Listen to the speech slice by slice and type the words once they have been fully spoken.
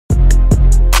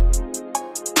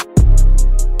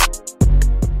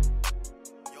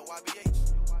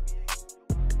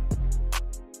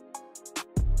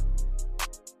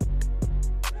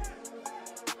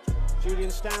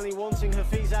Morgan Stanley wanting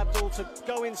Hafeez Abdul to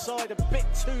go inside a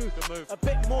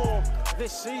bit more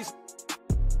this season.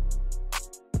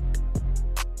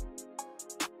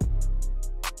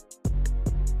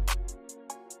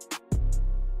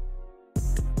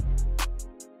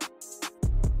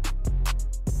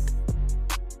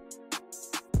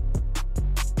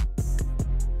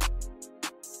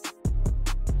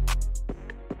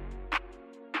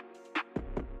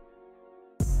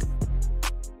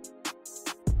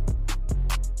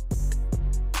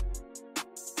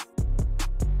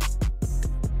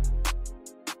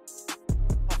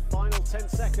 Final 10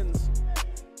 seconds.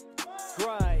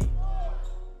 Gray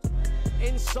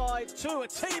inside to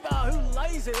Atiba, who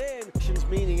lays it in.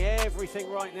 Meaning everything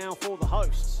right now for the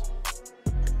hosts.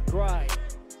 Gray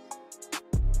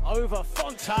over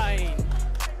Fontaine.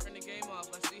 Turn the game up.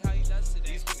 Let's see how he does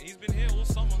today. He's been here all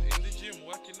summer in the gym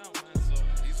working out, man. So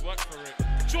he's worked for it.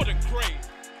 Jordan Gray.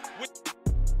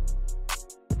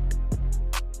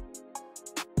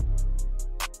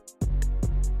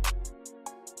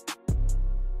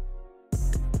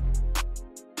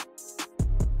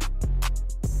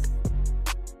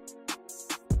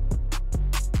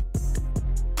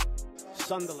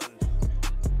 Sunderland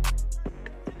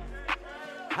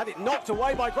had it knocked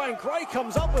away by Gray, and Gray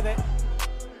comes up with it,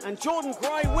 and Jordan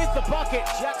Gray with the bucket.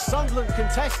 Jack Sunderland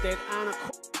contested, and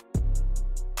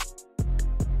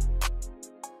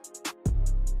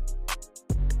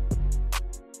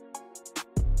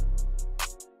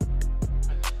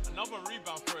another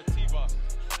rebound for Atiba.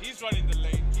 He's running the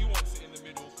lane, he wants it in the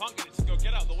middle, can't get it to go,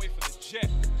 get out of the way for the jet.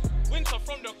 Winter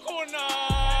from the corner!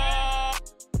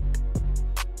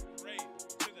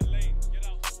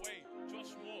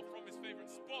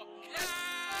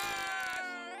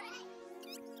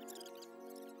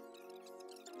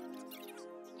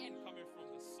 Coming from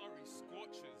the Surrey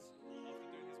Scorchers after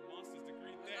doing his master's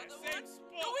degree there. Same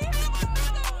spot. Do we have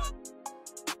another one?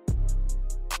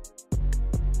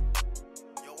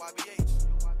 Yo, YBH.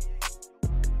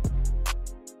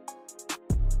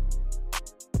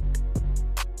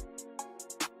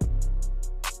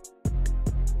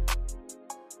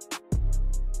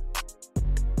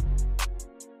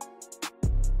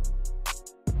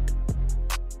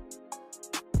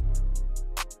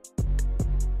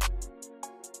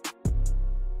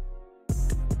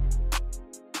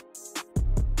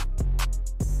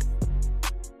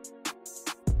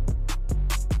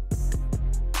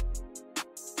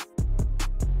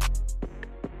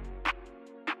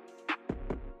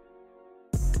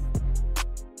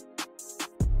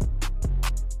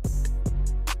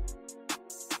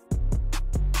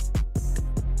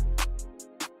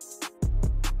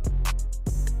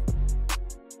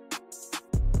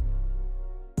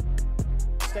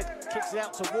 kicks it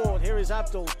out to Ward. Here is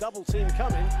Abdul, double team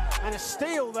coming, and a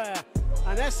steal there.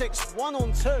 And Essex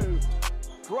 1-on-2.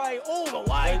 Gray all the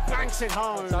way, banks it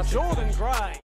home. Jordan Gray.